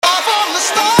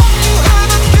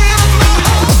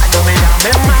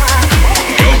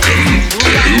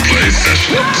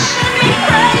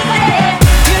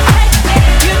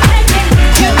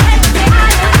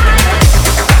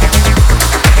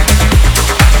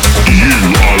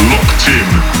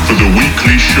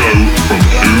show from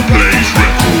Who Plays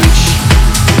Records.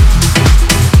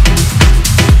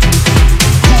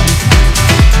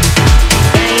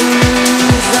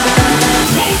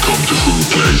 Welcome to Who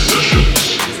Plays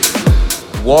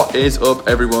Sessions. What is up,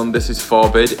 everyone? This is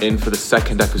Forbid in for the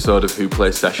second episode of Who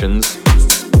Plays Sessions.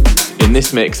 In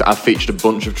this mix, I've featured a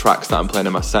bunch of tracks that I'm playing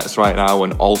in my sets right now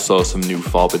and also some new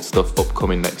Forbid stuff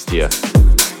upcoming next year.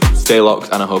 Stay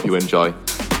locked and I hope you enjoy.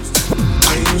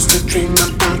 I used to dream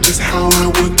about just how I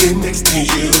would get next to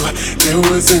you. There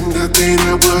wasn't nothing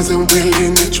I wasn't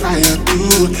willing to try or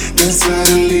do. Then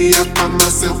suddenly I found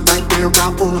myself right where I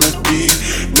wanna be.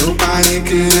 Nobody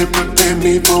could have prepared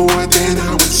me for what then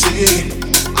I would see.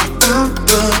 I found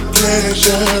the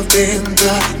pleasure in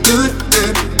the good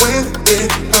and when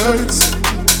it hurts.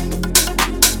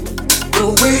 The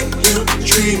way you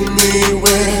treat me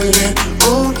well, it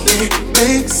only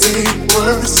makes it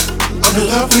worse. I'm in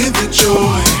love with the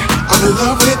joy, I'm in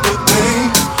love with the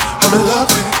pain, I'm in love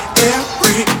with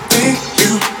everything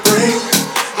you bring.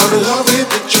 I'm in love with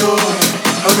the joy,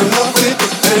 I'm in love with the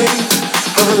pain,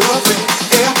 I'm in love with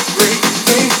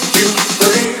everything you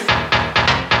bring.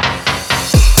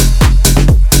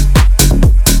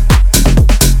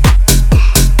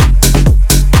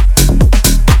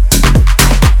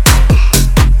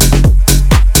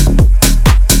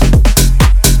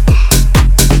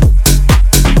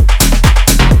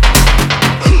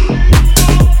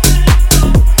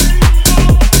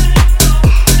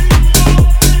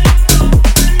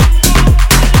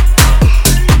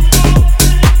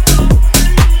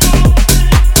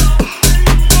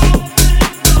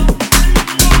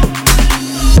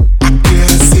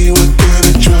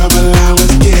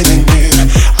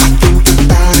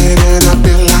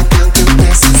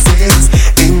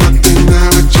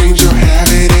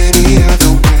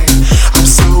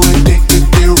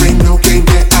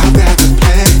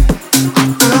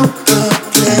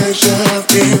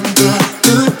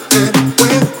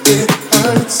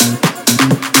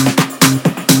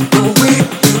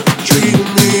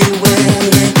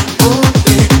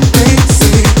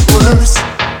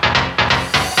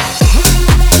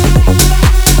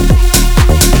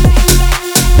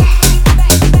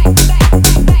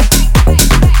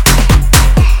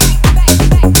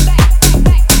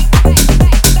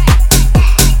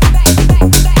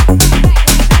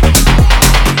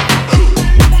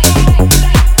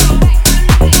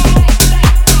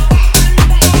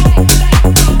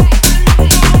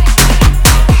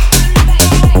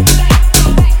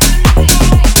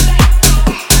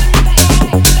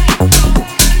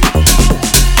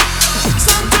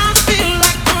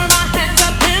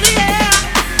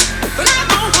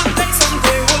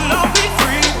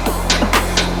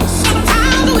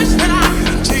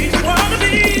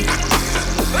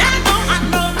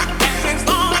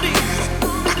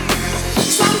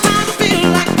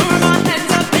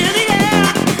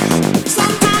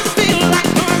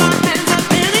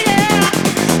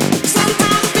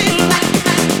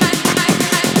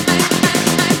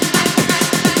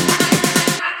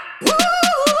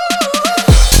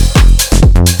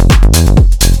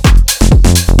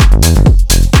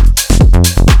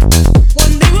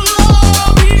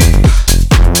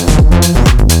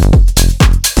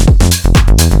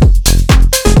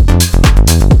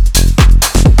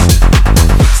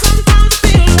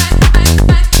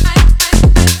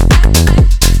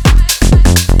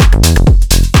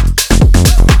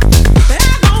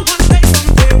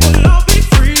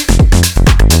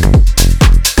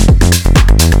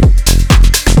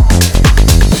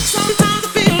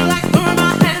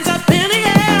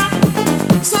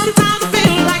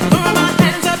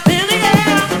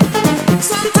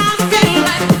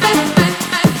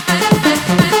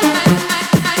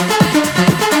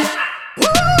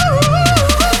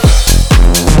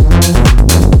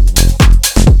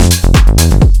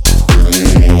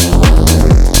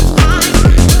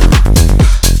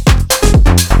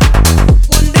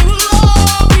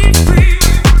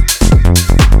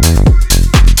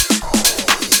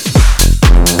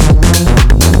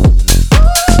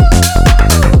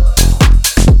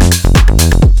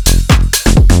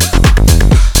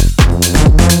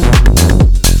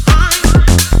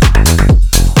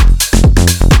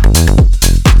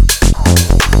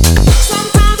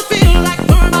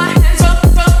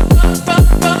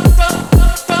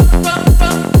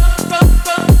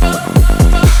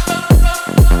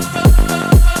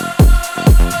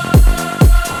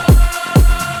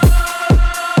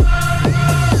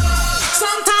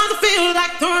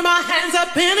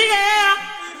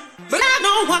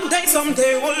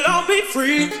 someday we'll all be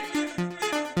free.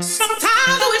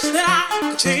 Sometimes I wish that I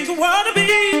could change the world to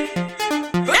be,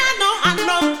 but I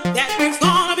know that it's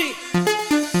gonna be.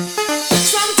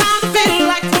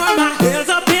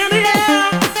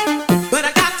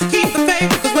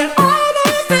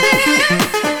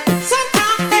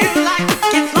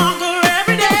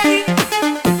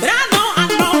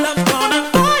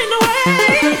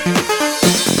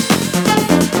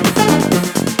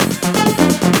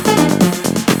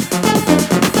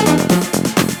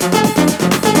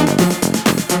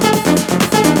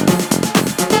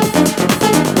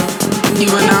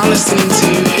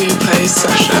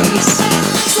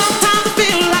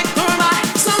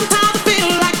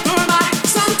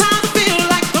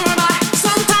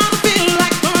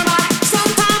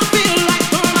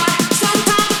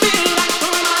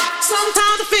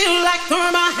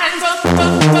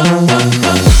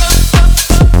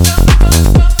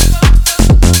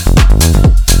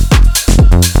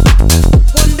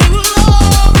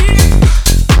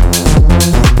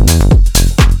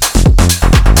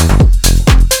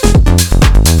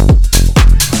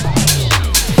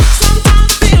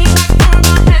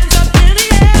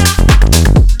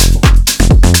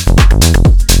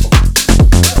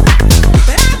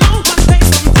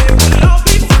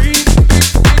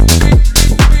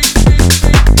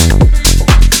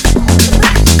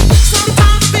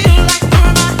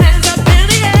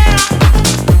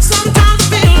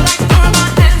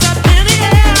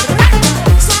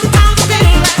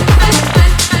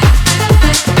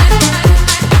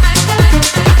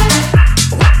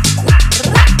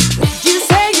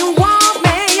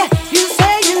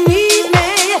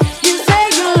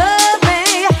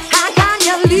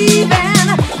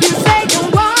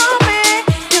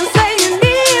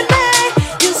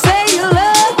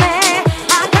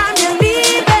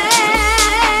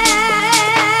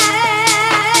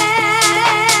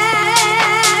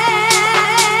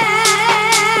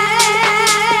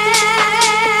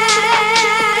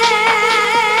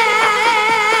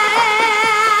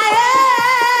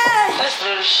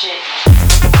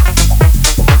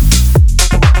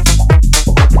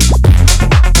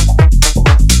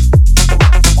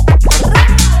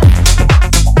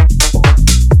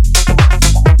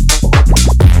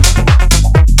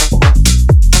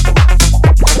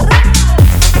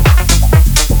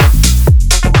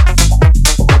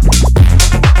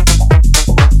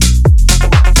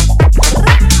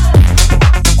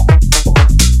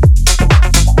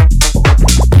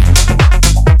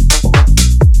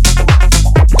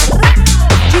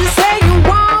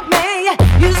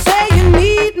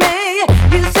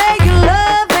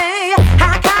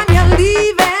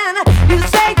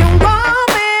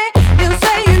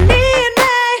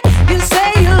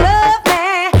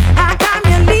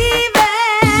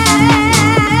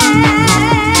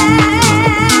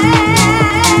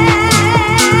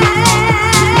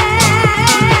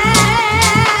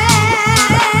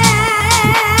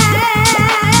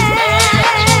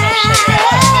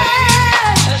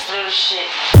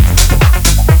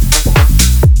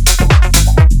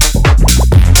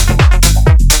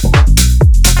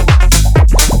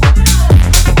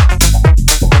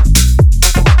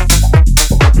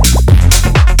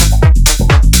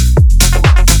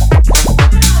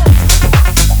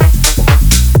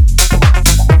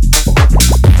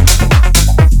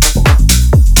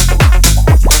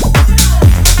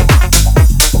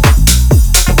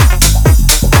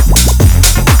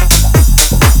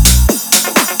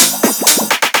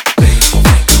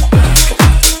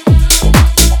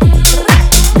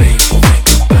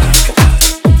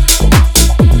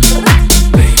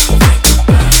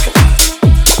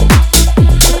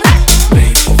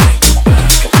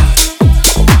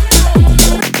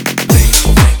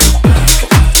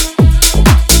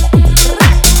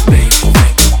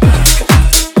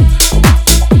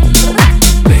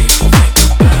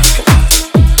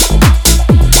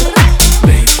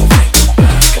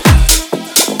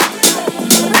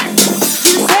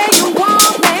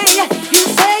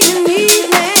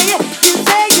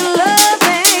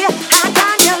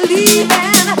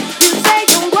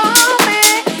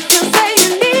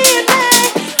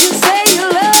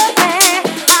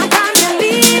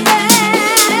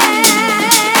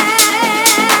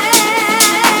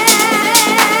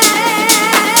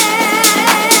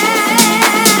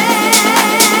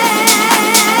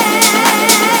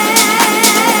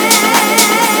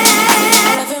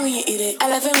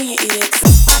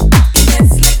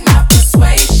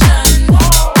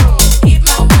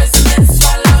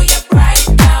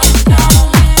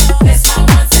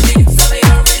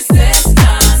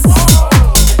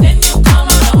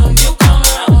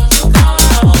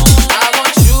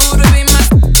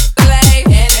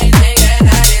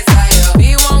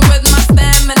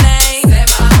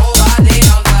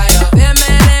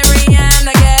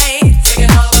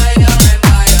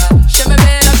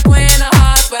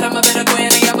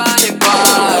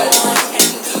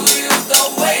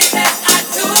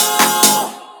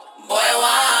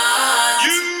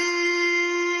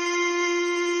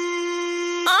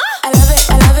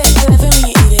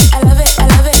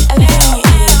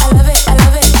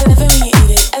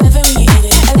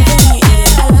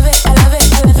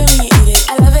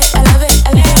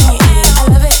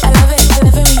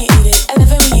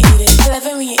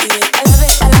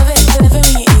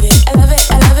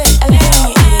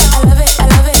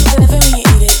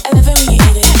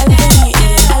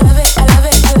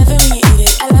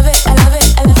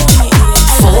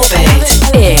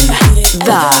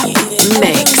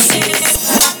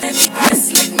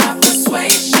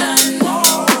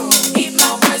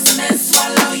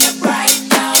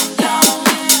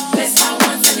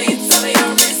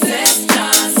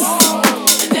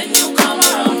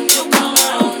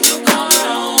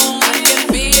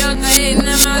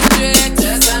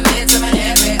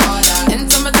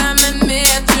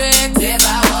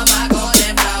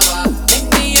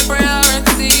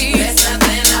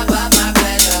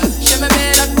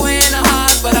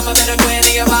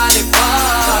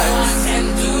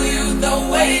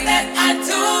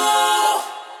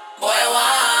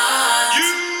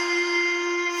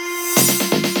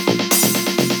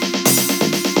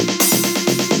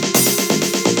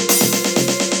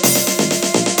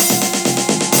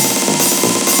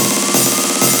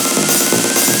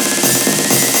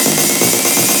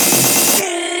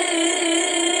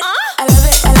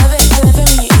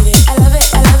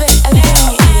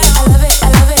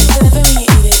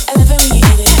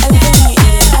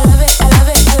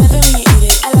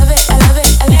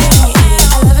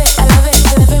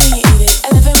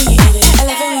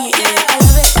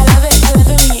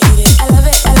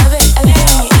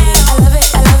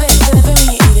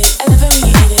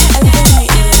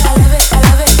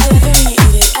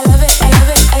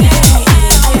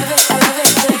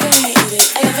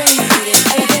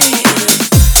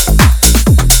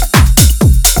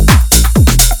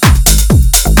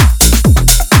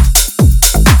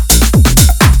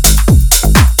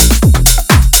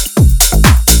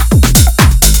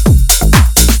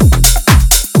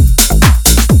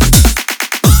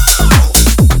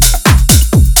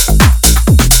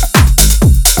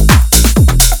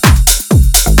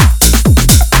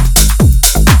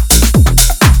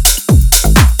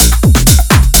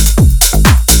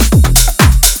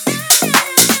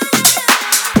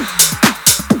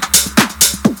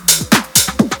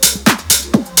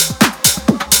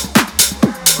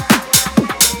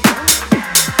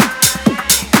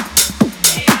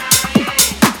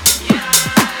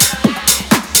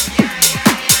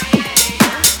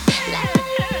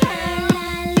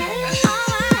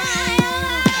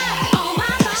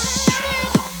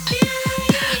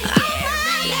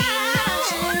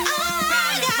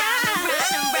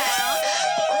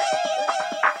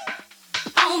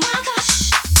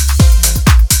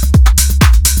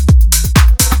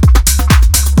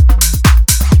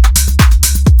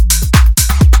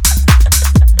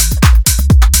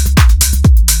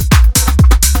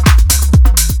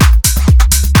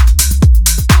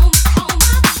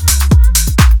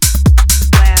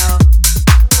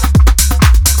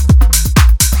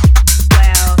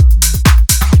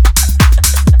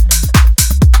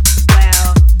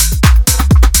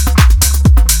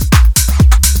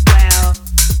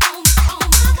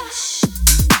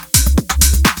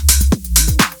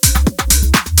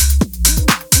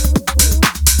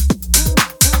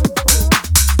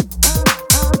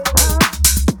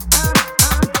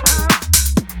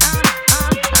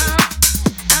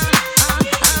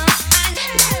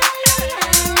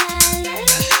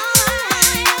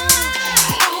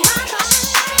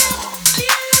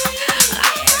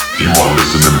 You are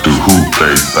listening to Who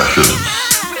Plays Sessions.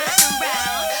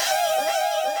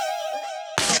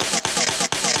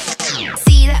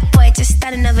 See that boy just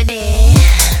standing over there.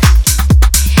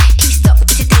 He stopped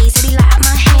me today, said he liked my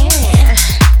hair.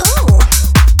 Ooh,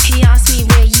 he asked me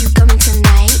where you going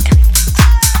tonight.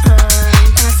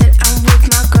 And I said I'm with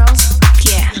my girls.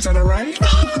 Yeah. Is that alright?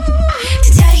 To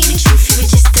tell you the truth, he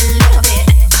was just a little bit.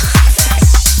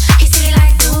 He said he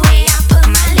liked the way I put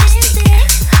my lipstick.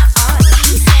 Oh,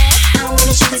 he said I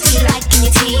wanna sugar tea like in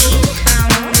your tea.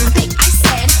 I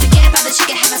said forget about the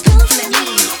sugar, have a spoonful of me.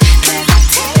 'Cause I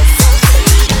taste so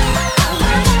sweet. Oh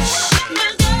my gosh, my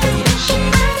gosh, she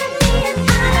reminded me of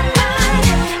my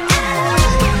imagination runs wild.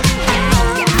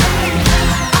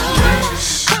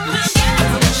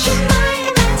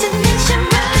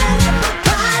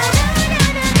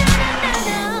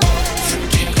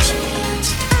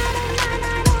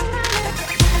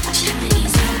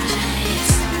 Chinese eyes,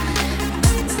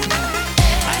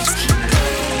 ice cream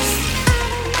rolls,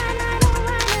 you and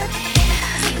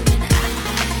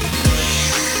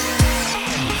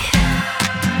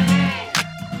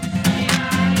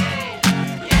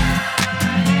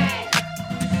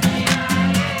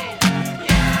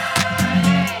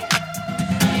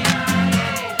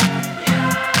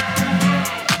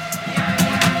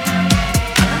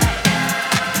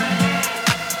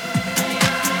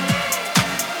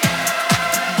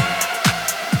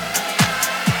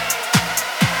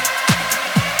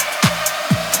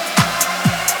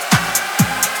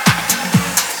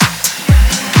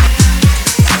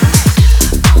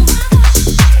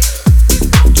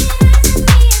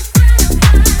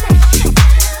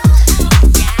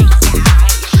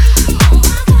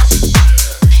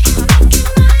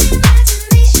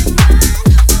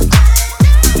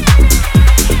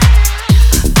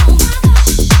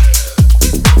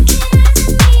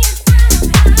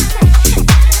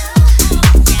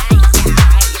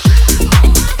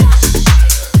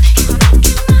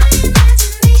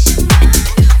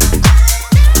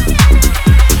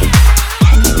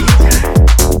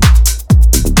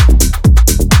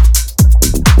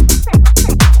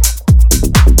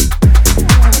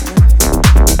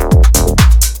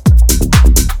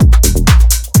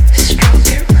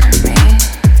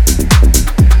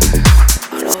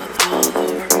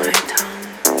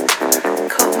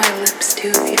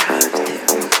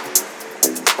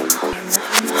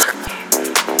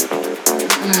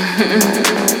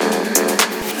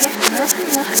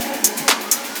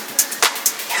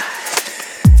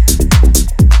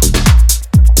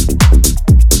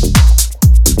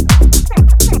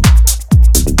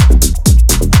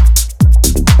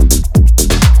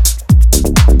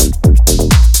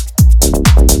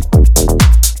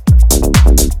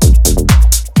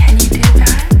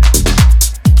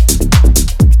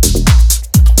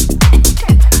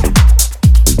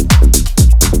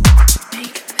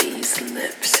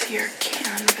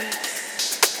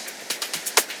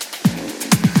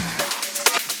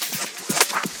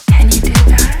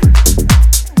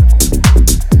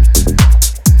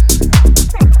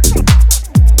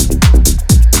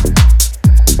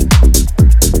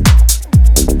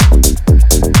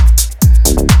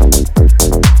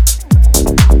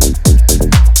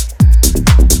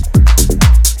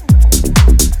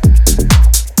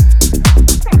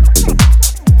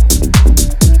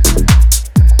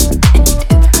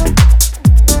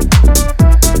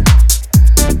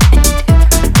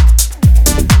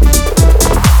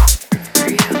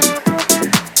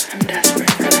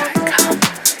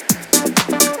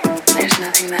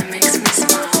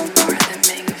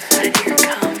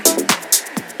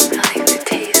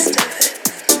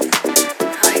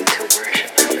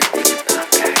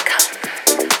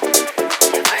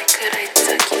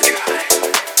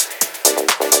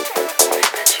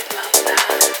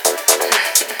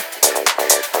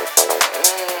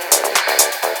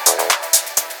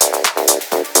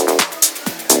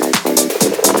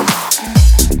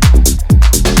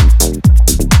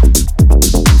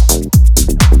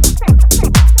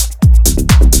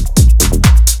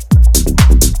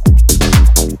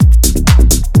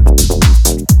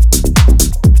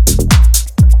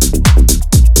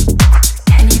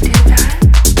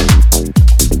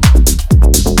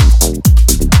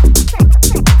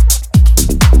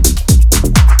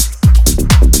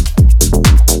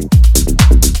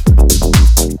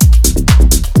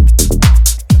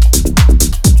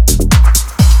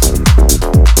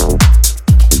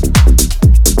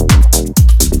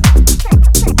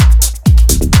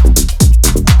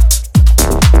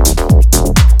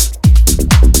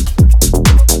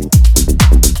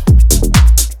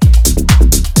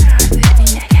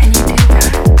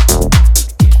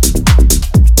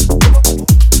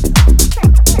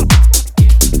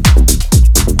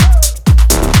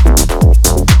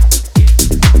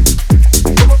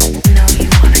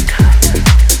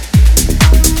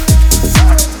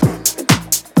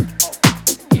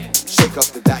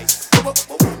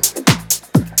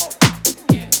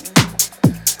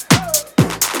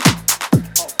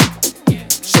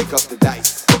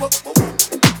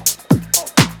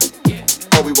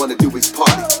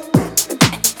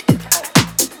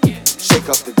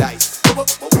Shake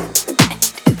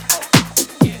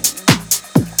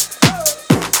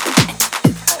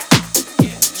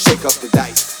up the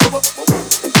dice.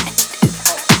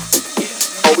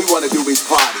 All we wanna do is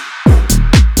party.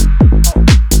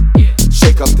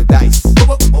 Shake up the dice.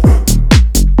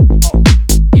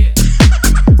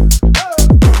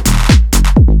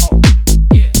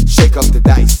 Shake up the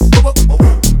dice.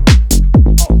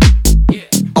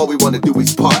 All we wanna do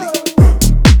is party.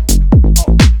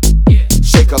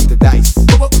 Shake up the dice.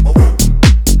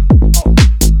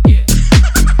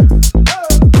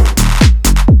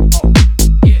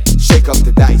 Shake up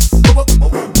the dice.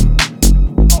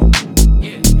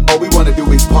 All we wanna do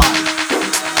is party.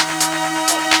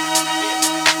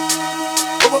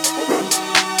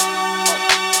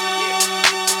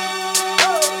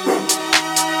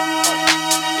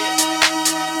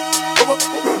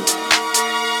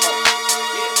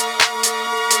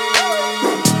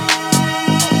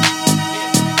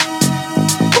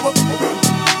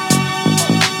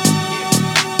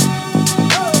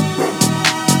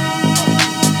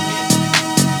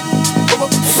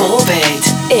 Forbid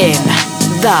in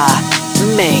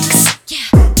the mix.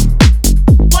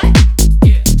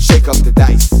 Shake up the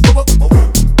dice.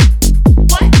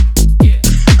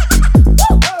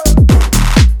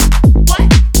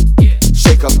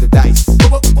 Shake up the dice.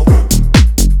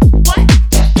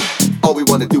 All we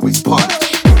wanna do is party.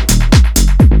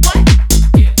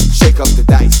 Shake up the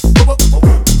dice.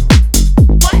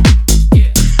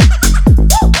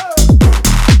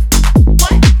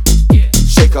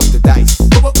 Shake up the dice.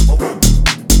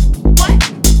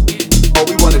 All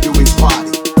we wanna do is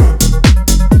party.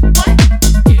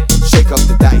 Shake up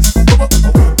the dice.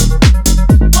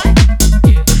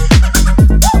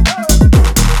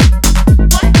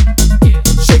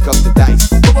 Shake up the dice.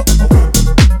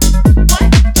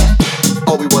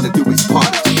 All we wanna do is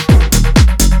party.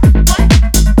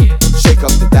 Shake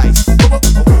up the dice.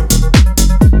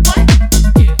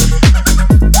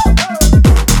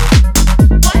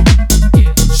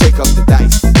 Shake up the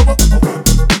dice.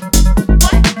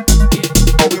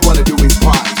 All we wanna do is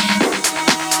party.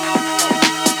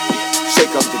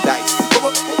 Shake up the dice.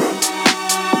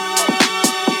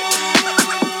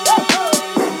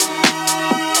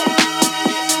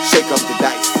 Shake up the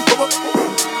dice.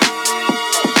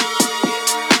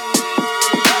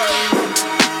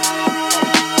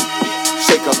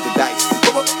 Shake up the dice.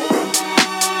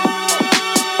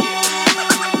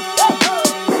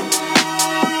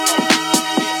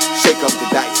 Shake up the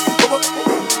dice.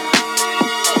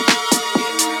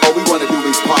 All we wanna do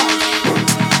is party.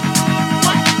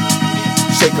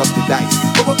 Shake up the dice.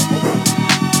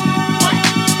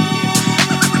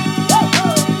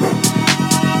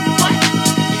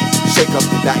 Shake up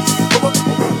the dice.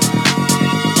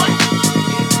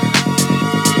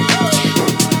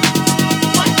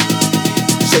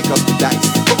 Shake up the dice.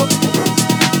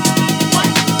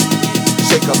 Shake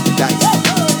up the dice.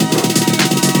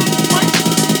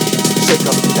 Shake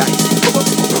up the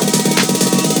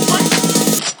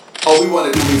dice. All we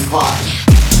wanna do is party.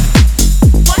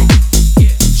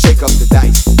 Shake up the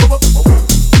dice.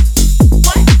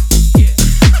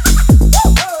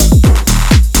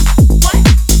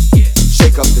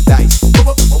 Shake up the dice.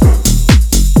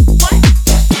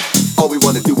 All we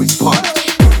wanna do is party.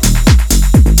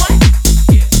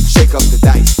 Shake up the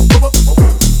dice.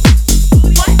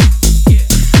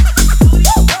 Shake up the dice.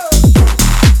 All we wanna do is party. Shake up the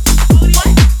dice.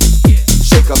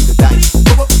 Shake up the dice.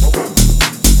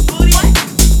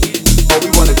 All we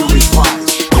wanna do is party.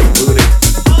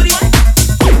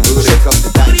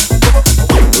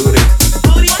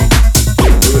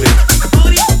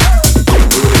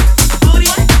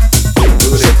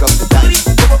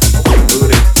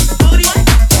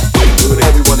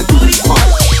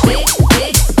 Big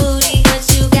booty, but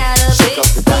you got a Shake up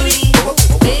the dice.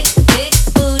 big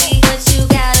booty, but you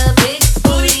got a big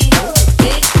booty.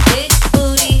 Big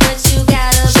booty, but you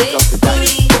got a Shake up the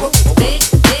dice. big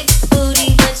booty,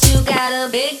 but you got a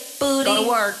big booty. Go to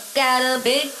work. Got a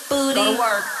big booty. Go to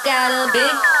work. Got a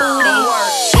big booty. Go to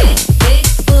work. Big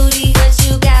booty, but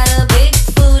you got a big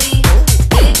booty.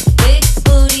 Big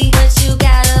booty, but you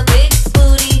got a big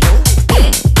booty.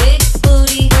 Big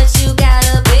booty, but you got a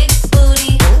big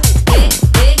booty. Big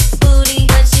booty,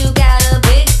 but you got a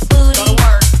big booty. Go to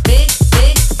work. Big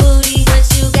booty, but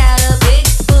you got a big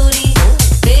booty.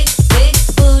 Big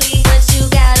booty, but you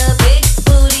got a big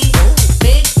booty.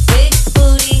 Big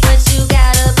booty, but you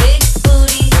got a big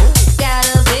booty. Got a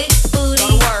big booty. Go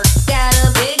to work. Got a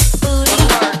big booty. Go to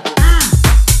work.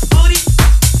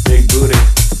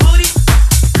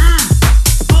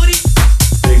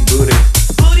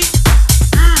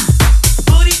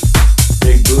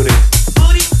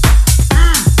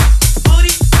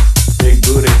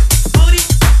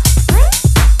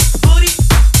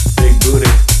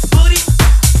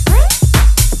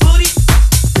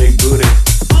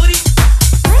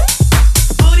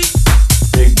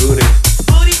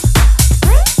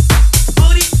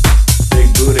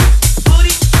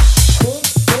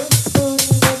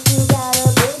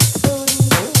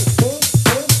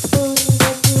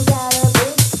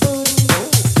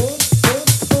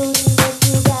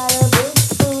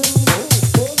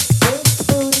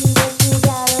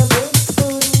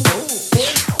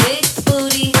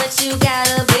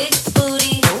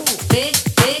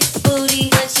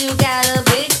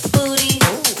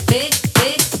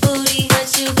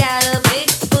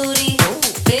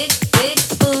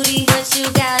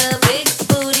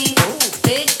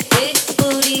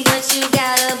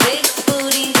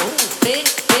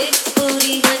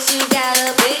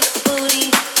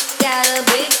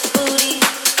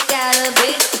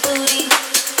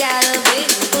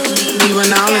 are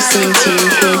now listening to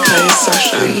Who Plays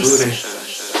Sessions.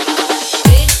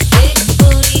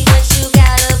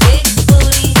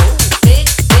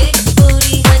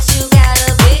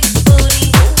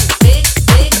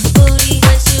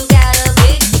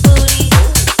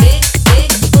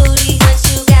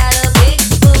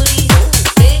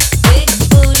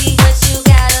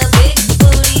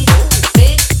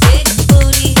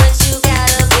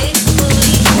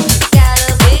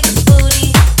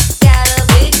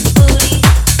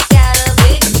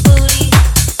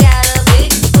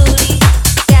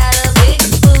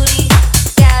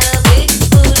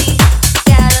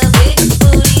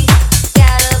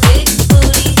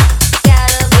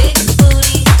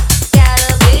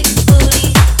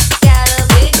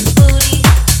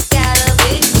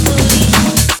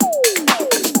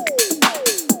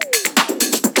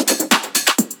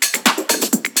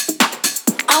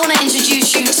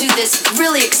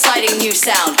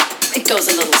 Sound. It goes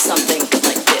a little something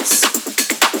like this.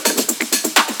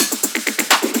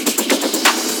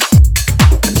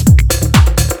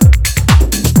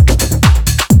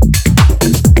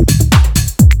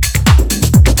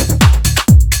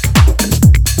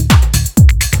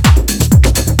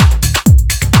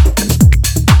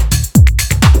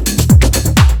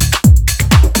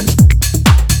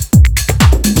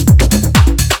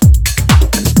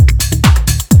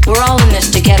 We're all in this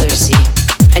together, see?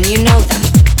 And you know that.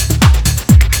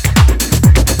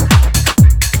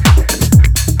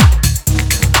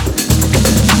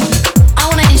 I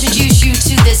want to introduce you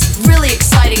to this really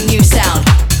exciting new sound.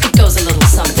 It goes a little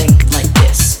something like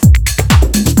this.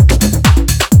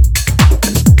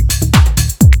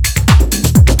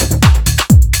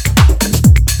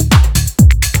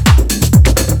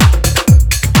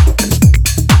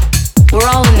 We're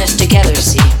all in this together,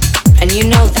 see? And you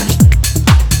know that.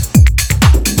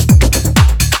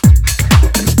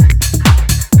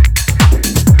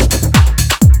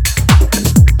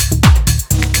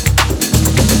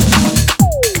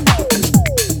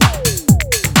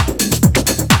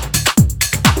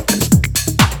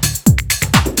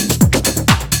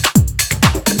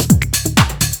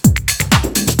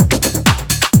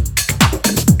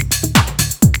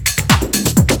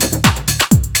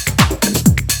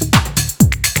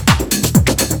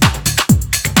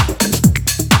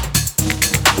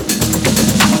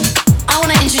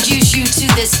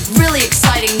 This really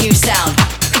exciting new sound.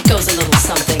 It goes a little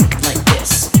something like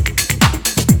this.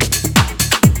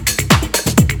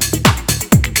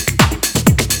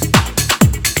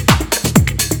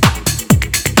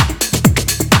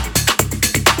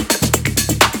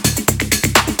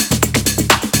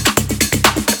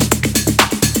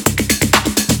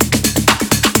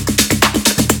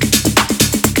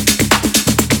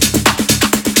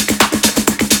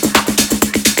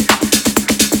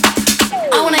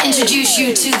 Introduce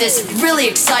you to this really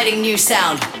exciting new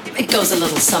sound. It goes a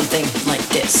little something like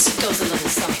this. It goes a little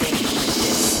something like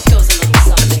this. Goes a little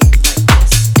something like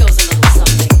this. Goes a little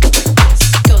something like this.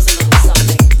 Goes a little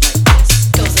something like this.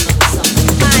 Goes a little something.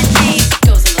 My name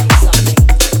goes a little something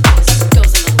like this.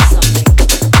 Goes a little something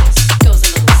like this. Goes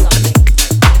a little something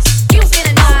like this. You get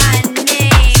a my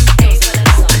name. Goes a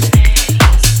little something.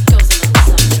 Goes a little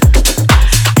something.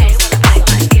 Goes a little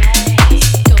something.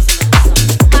 Goes a little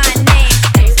something. My name.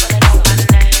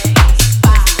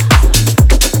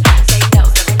 Say no,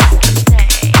 so we're not gonna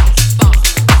say.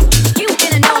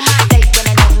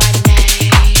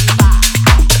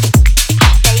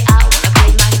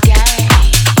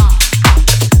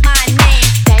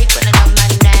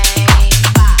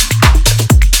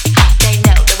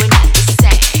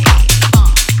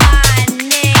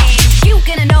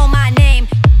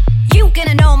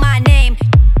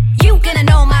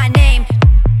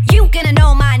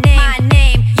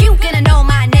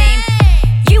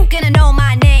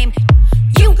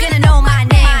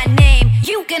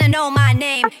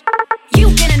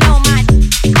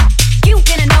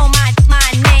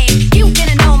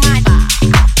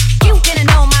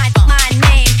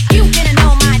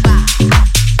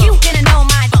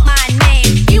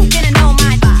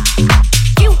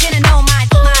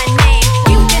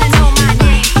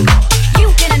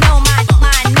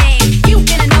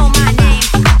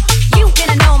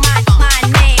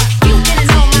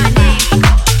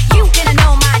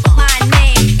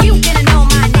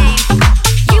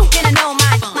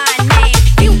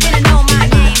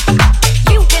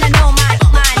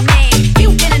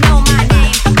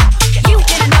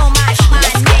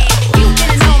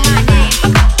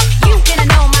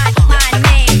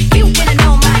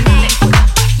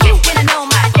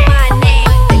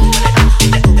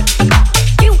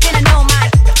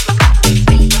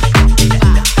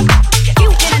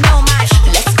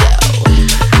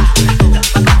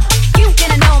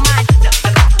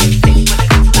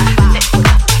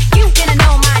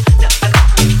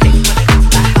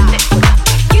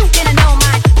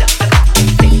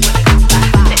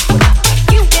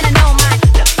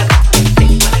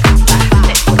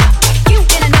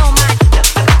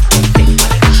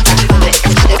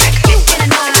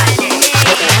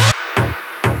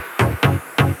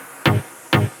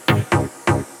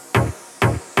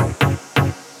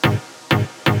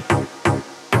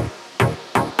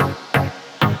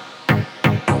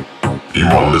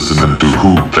 are listening to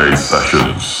Who Plays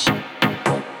Sessions.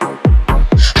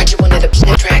 I just wanted a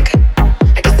snip track.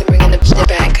 I guess I'm bringing the snip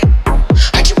back.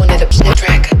 I just wanted a snip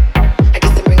track. I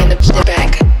guess I'm bringing the snip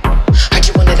back. I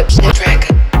just wanted a snip track.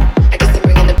 I guess I'm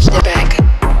bringing the snip back.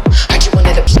 I just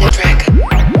wanted a snip track.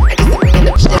 I guess I'm bringing the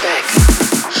snip back.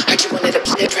 I just wanted a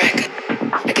snip track.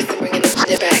 I guess I'm bringing the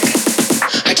snip back.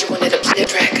 I just wanted a snip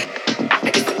track. I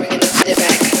guess I'm bringing the snip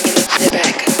back. Snip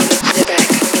back. Snip back.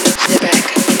 Snip back.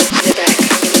 Snip back.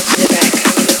 Snip back.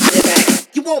 Snip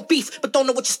back. You want beef, but don't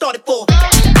know what you started for.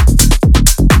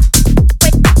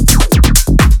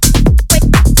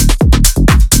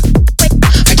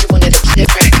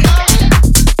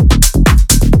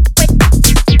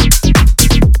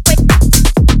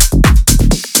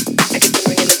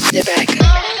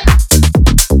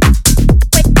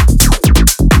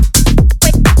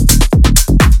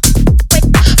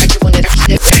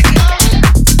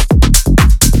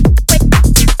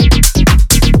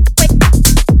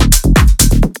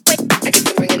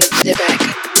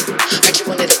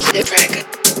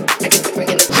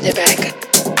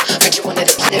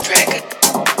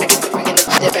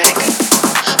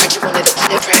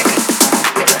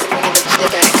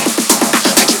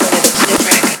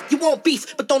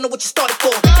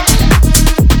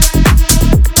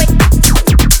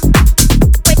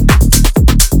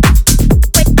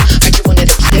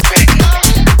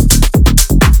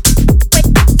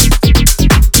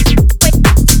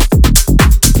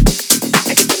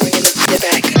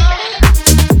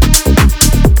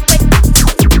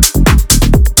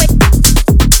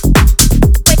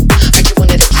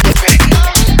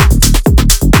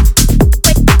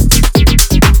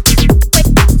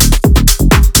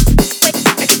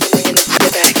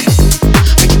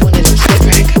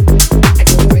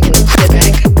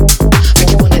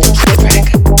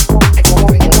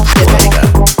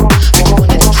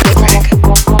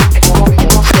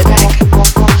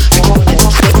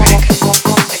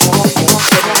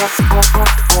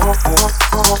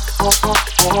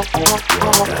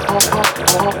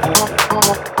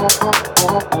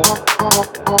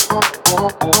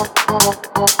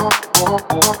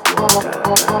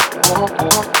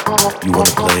 You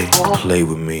wanna play? Play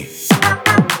with me.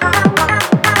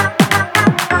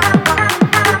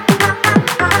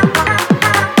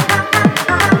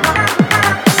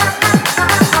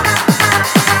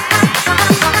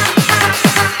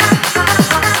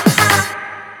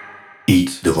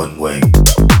 Eat the runway.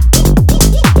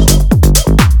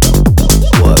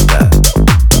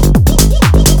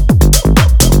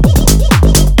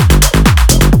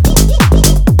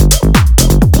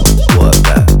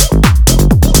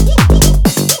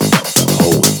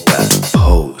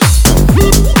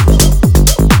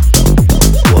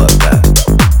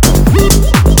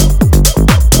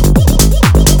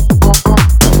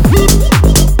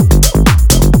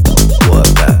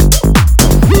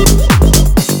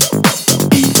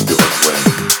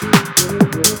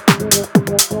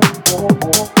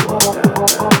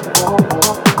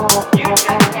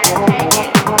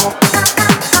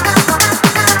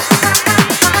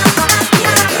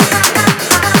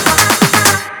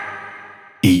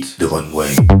 Eat the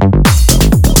runway.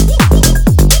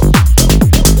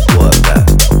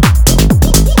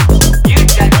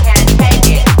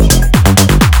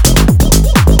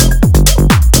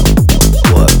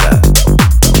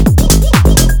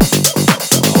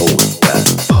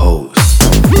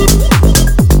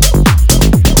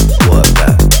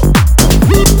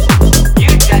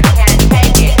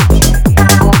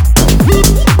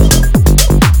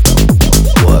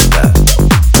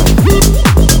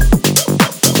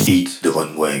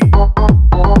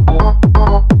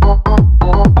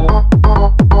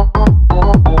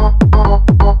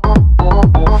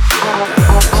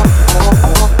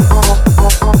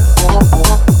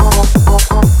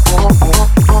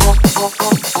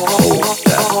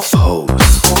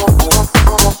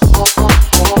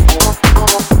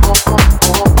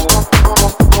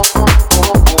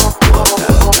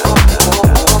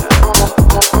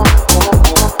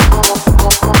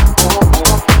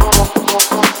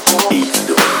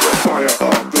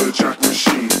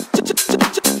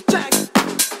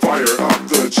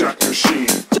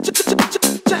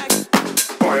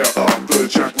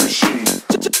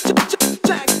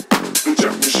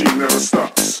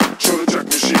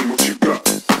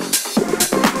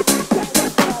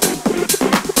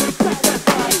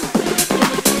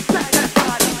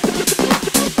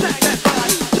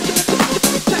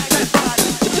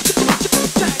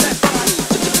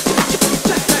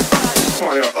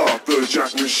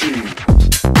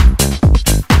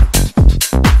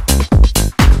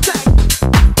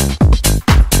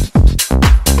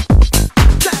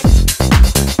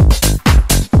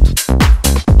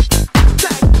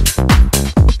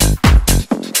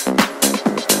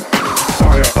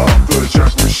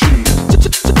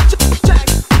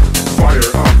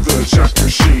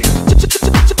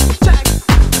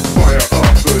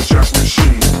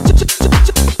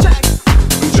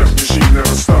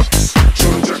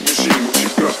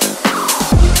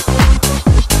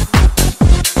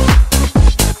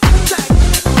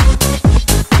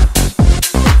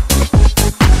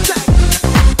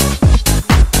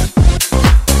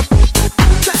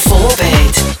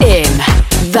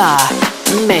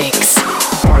 The Mix.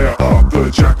 Fire up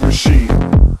the jack machine.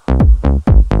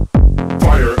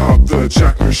 Fire up the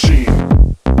jack machine.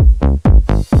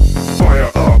 Fire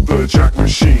up the jack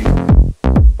machine.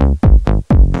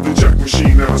 The jack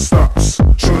machine never stops.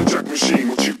 Show the jack machine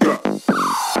what you got.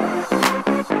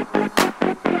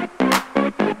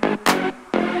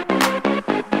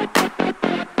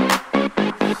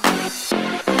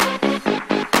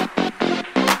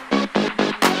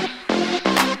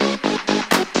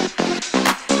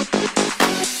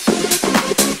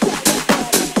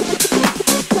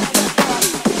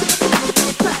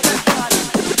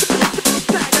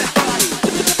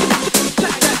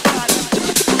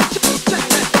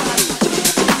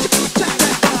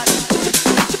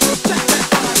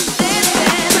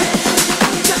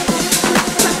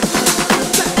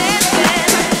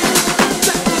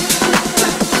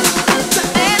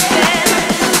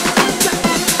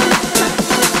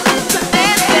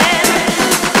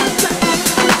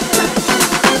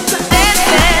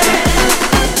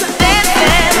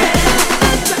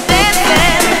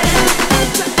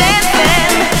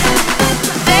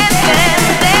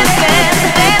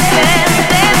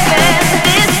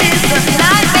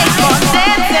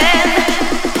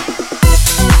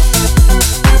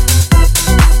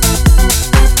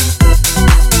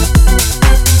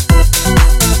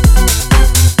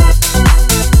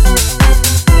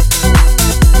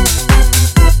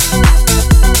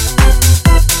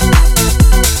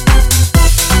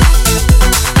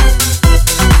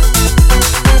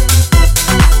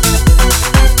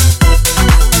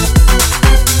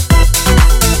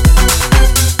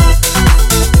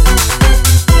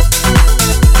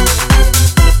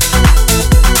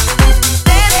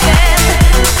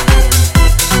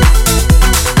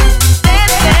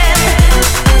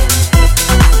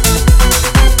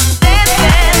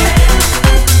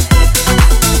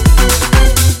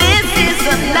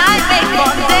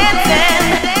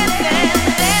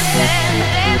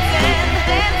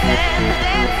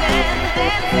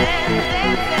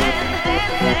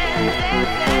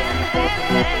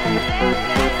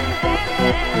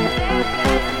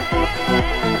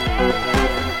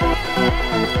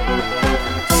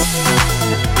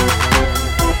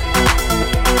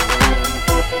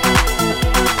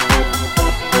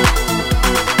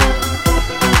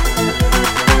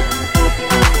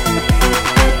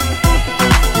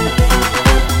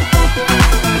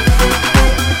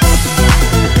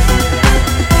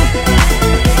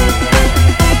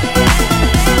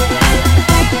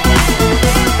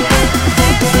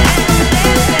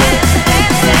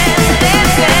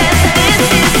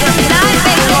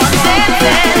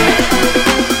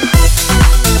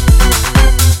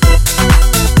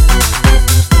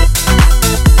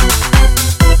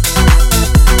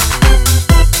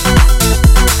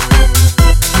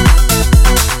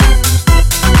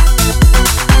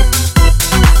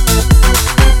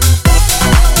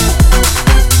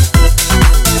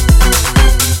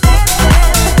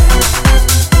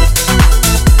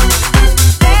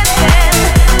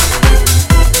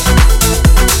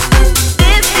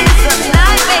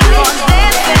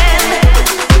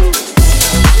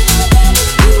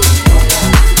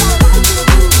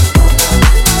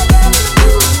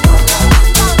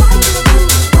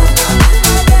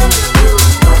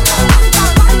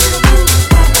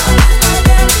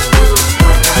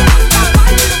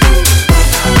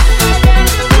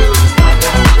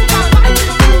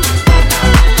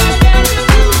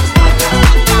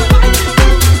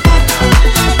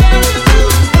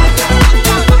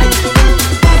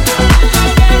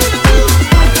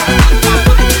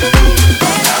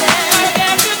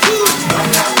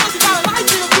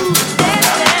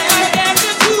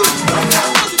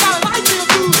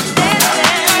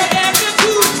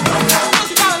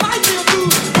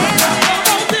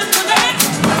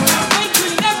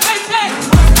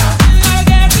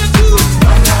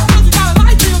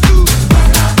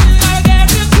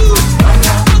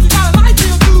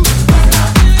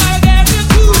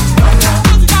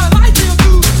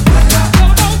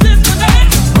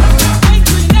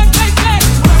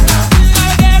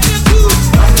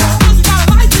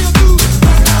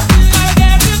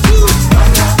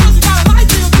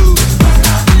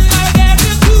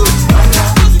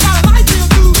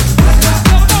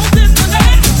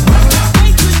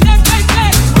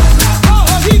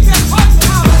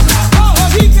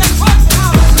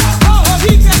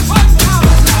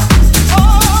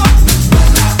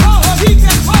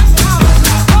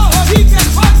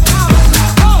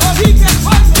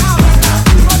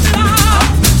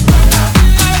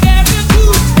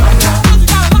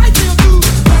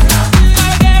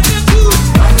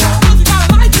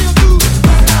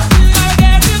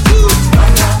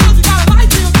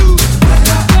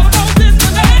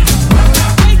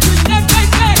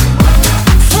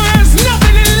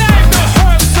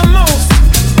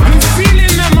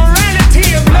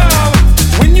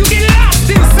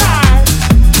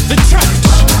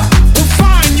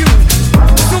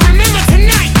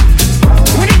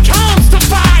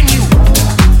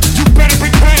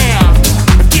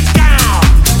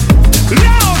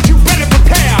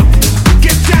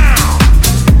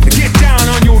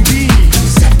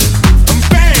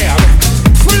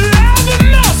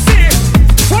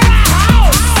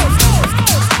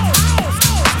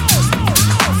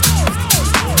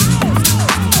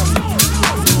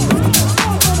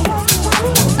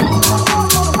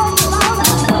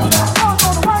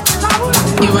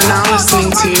 You are now listening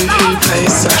to Who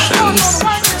Plays Sessions.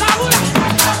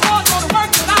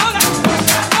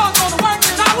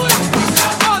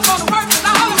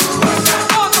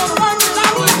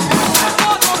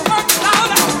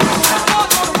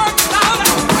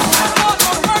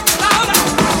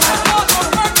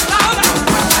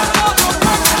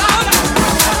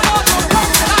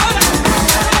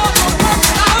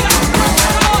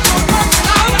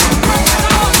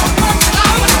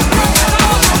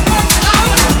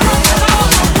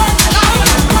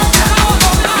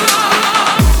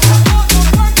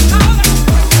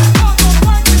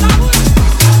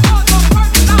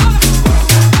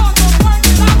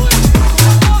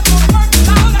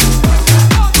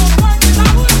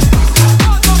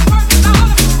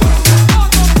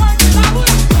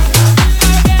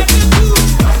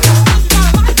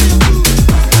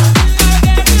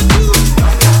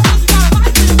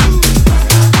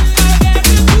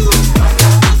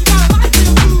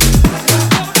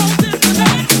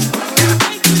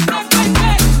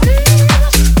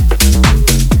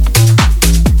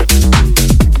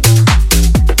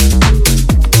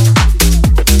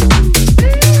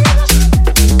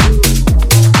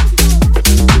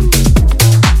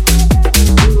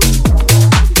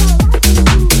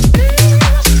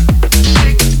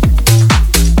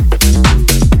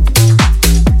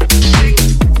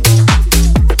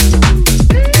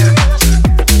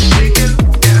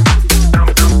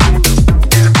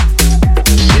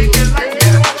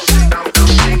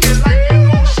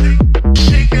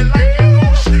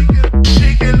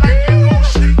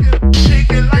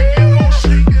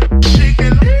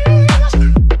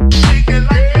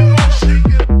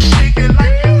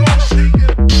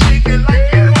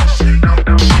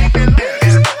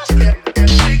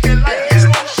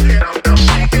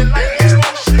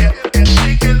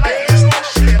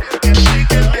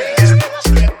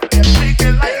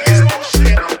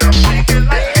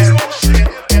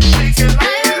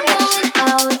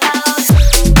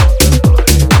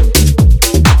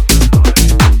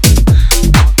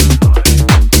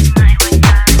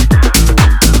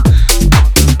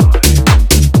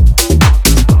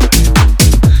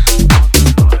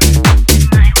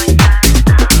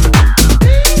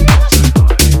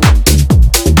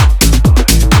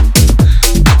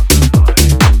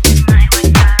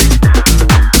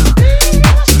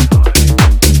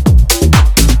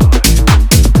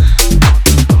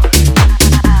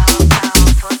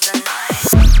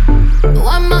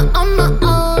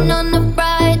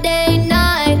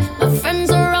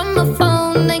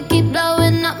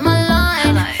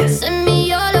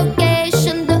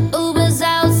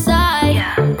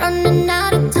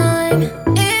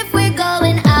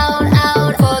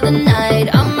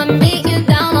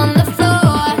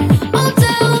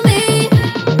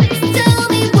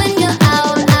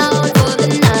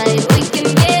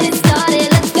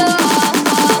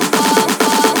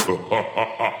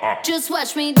 Just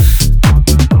watch me.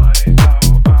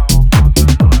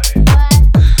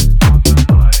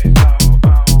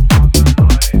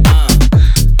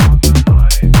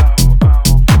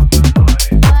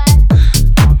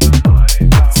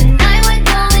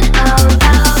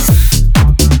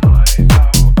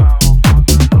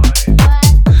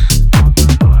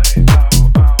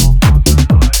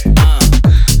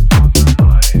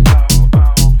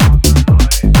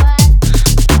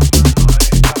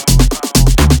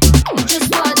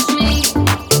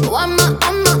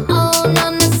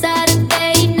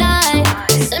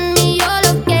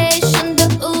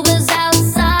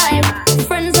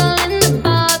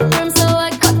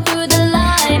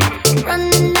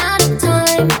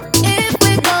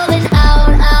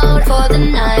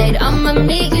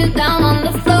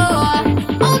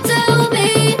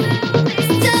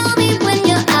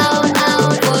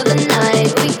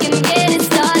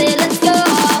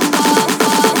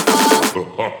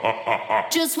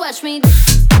 Just watch me.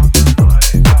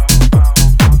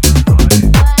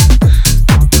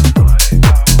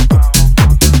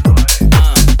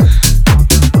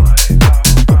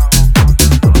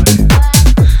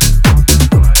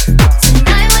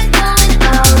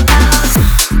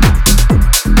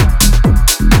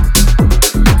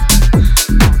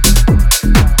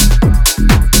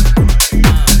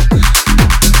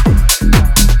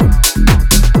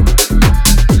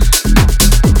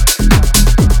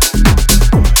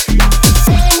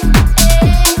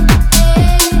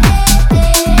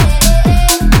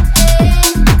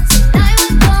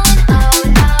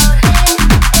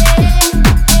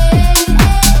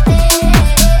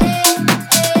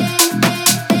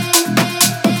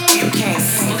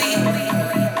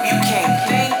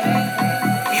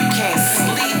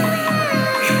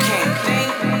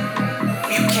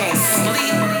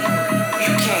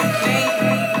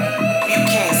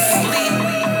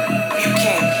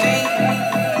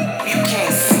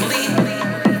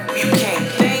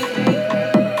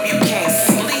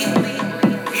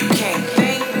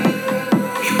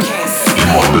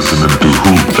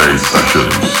 Who Play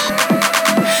Sessions.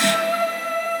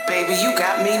 Baby, you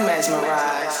got me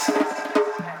mesmerized.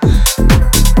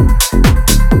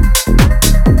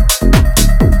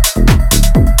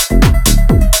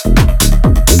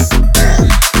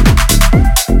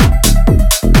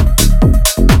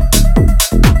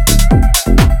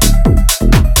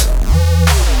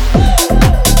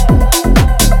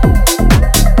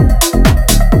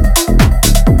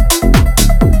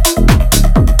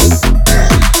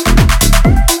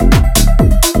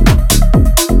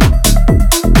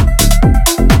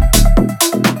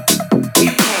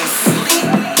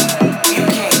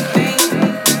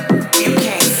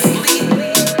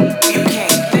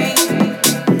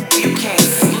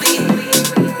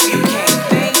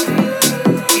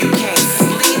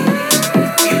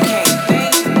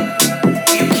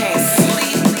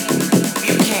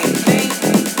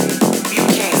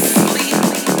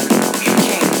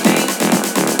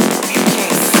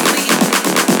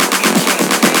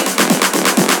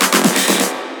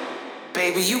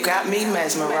 Baby, you got me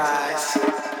mesmerized.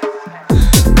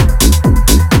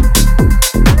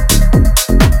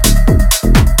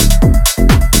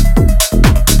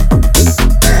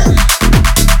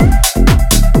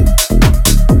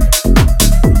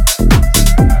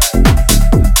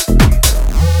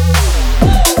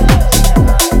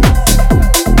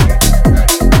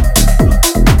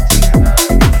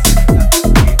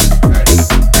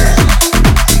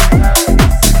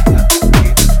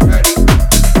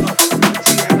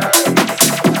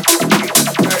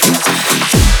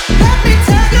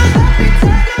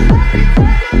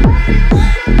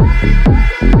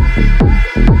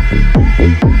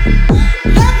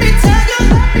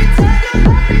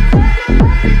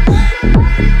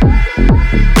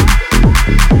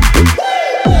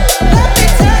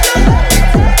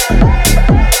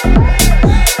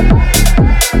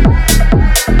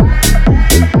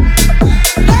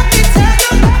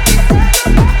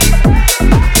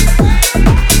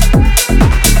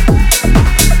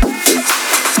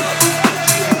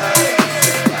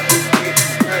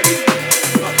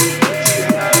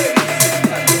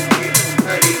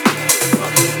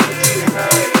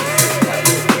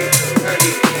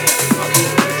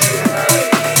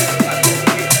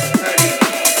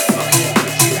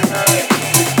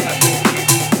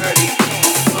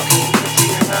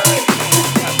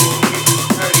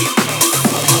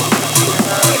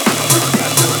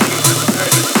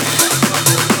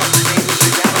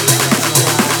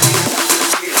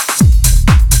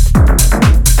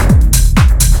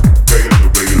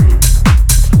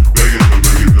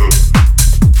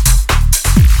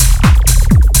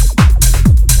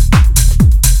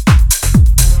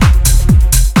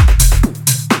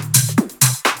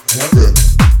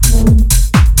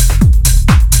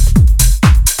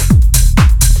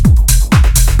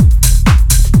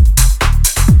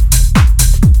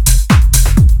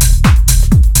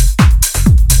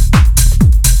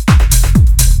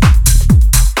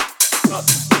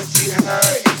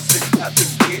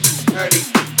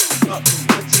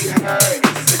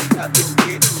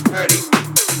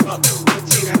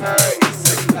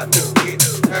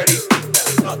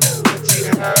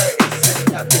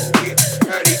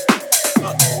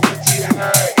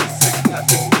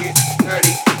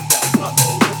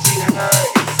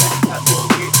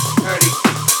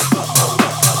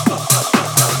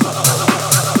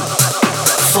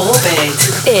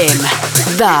 Forbid in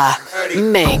the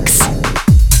mix.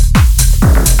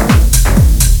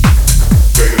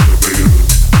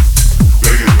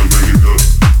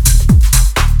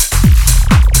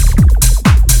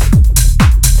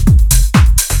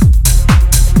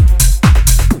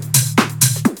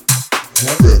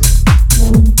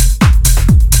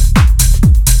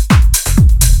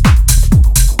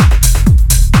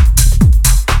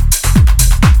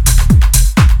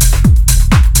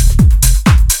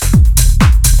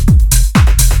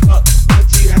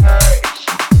 High.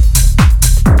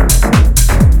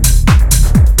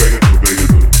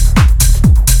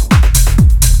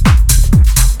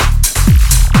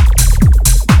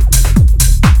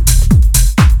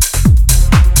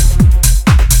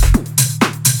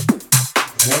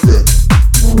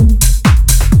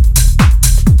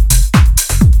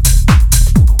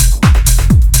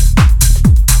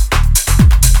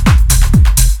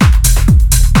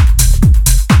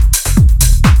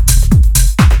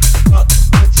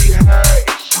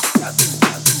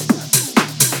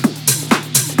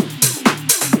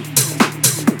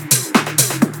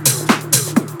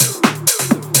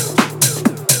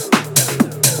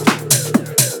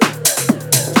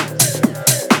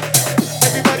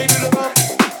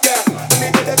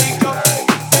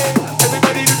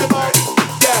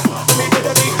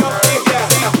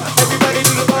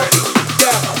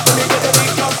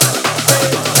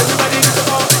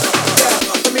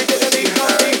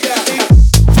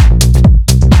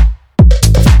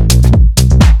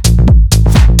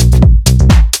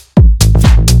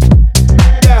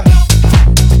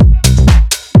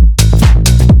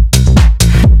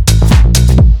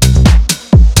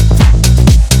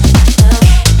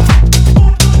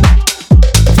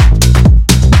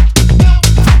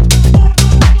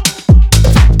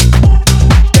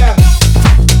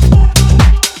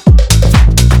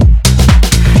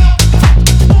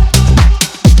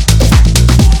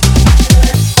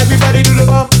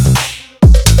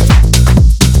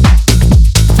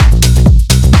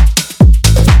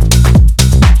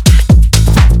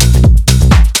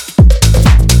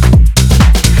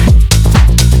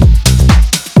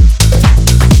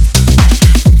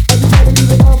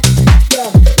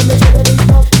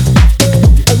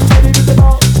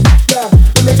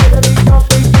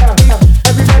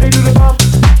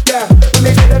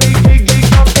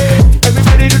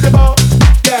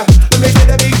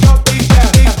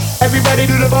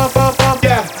 the bump, bump, bump,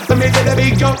 yeah. Let me take that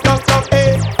big jump, jump, jump,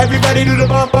 hey. Everybody do the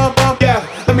bump, bump, bump, yeah.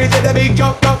 Let me take that big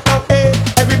jump, jump, jump, hey.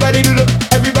 Everybody do the,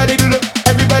 everybody do the,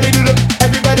 everybody do the,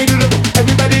 everybody do the,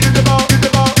 everybody do the bump, do the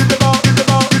bump, do the bump, do the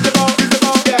bump, do the bump, do the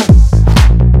bump, yeah.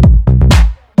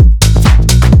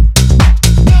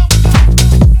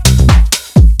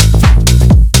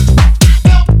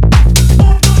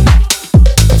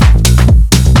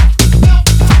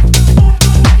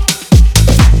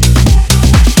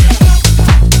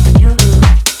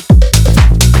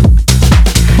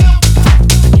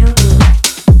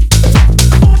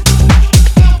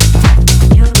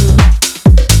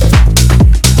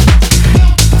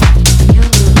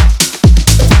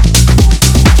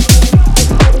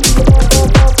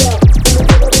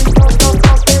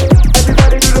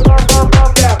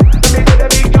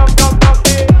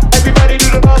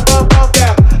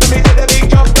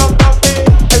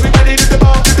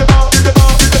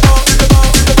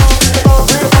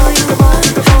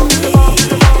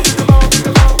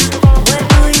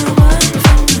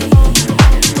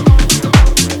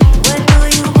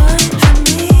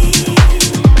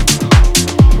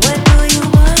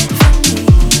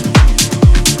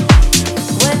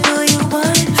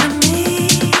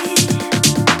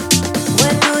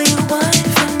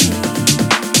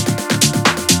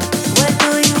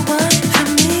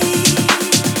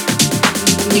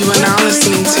 You are now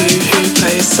listening to Who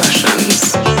Plays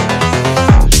Sessions.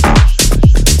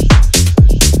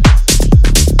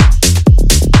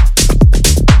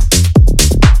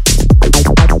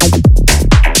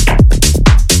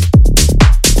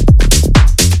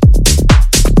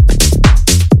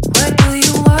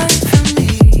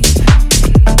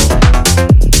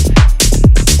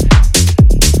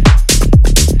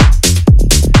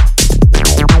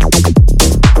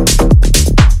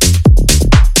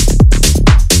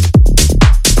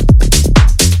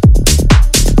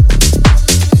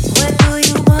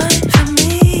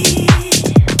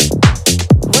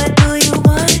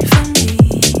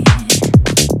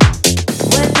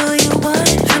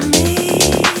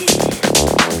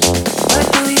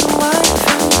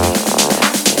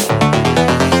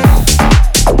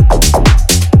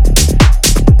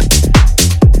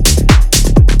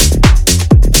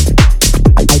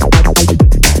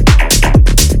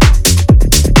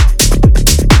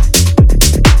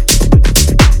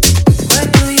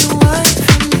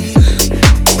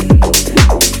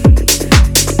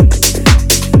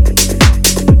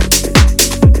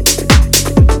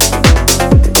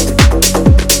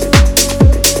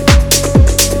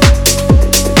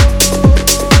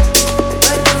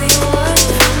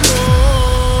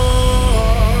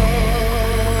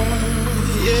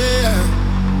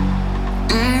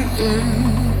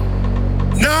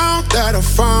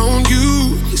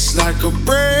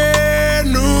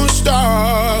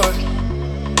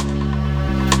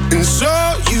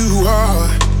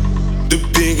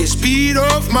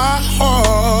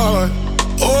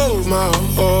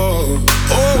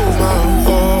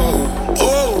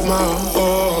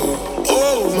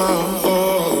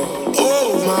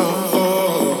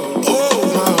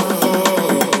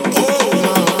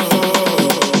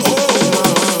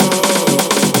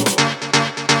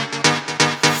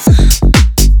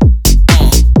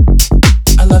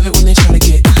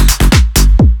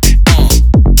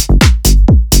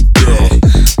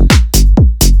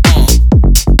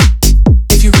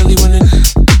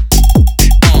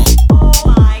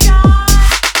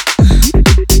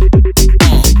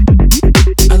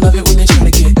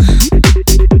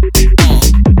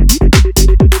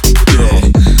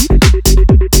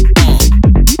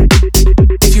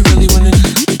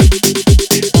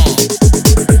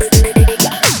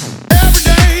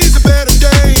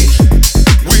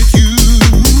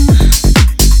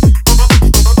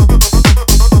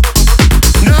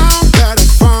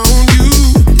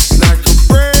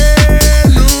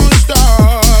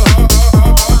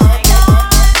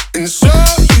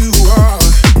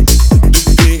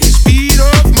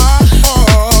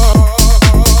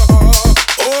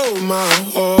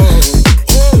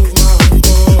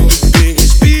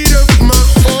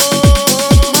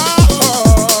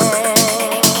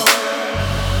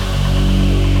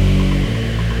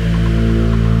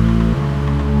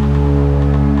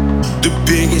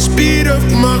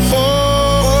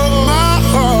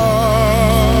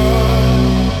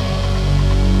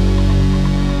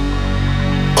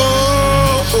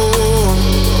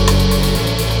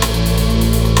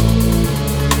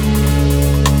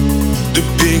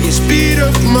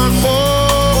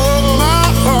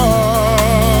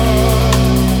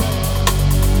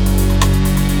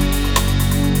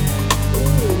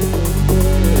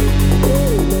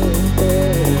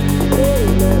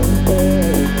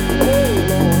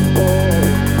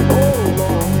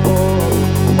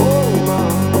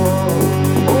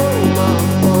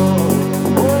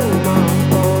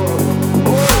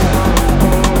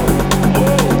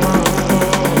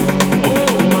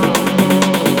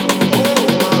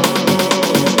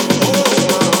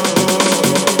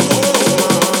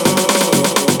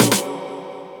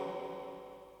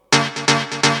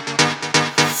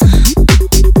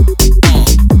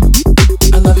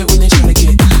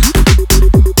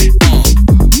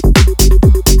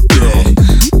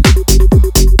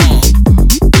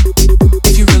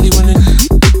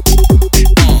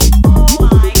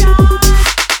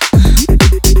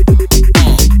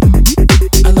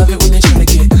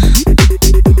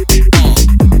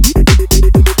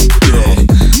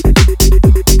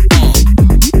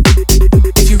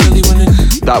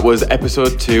 was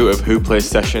episode 2 of Who Plays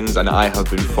Sessions, and I have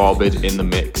been Forbid in the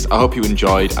mix. I hope you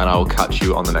enjoyed, and I will catch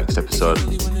you on the next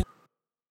episode.